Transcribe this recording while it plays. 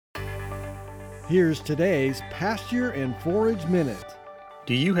Here's today's Pasture and Forage Minute.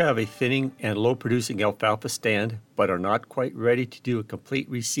 Do you have a thinning and low-producing alfalfa stand but are not quite ready to do a complete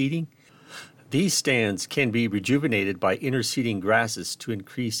reseeding? These stands can be rejuvenated by interseeding grasses to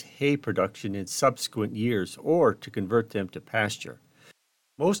increase hay production in subsequent years or to convert them to pasture.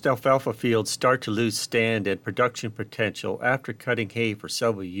 Most alfalfa fields start to lose stand and production potential after cutting hay for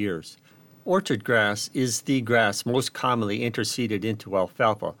several years. Orchard grass is the grass most commonly interseeded into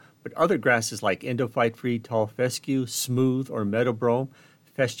alfalfa, but other grasses like endophyte-free tall fescue, smooth or meadowbrome,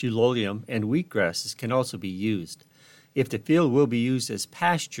 festuloleum, and wheatgrasses can also be used. If the field will be used as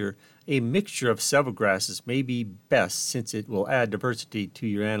pasture, a mixture of several grasses may be best since it will add diversity to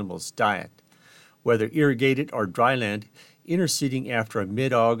your animal's diet. Whether irrigated or dryland, interseeding after a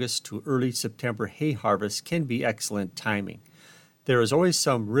mid-August to early September hay harvest can be excellent timing. There is always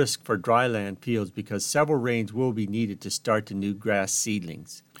some risk for dryland fields because several rains will be needed to start the new grass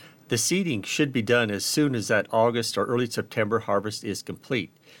seedlings. The seeding should be done as soon as that August or early September harvest is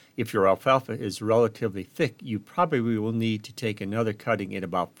complete. If your alfalfa is relatively thick, you probably will need to take another cutting in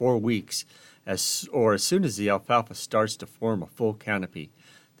about 4 weeks as soon as the alfalfa starts to form a full canopy.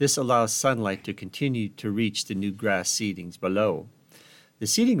 This allows sunlight to continue to reach the new grass seedings below. The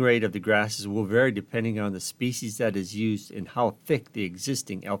seeding rate of the grasses will vary depending on the species that is used and how thick the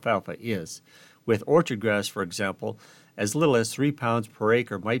existing alfalfa is. With orchard grass, for example, as little as 3 pounds per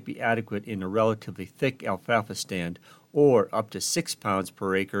acre might be adequate in a relatively thick alfalfa stand, or up to 6 pounds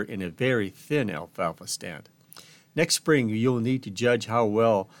per acre in a very thin alfalfa stand. Next spring, you'll need to judge how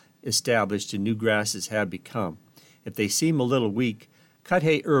well established the new grasses have become. If they seem a little weak, cut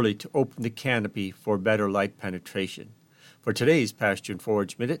hay early to open the canopy for better light penetration. For today's Pasture and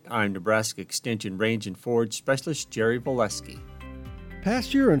Forage Minute, I'm Nebraska Extension Range and Forage Specialist Jerry Volesky.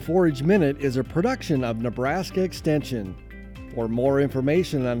 Pasture and Forage Minute is a production of Nebraska Extension. For more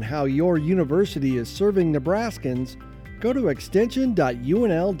information on how your university is serving Nebraskans, go to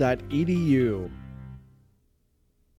extension.unl.edu.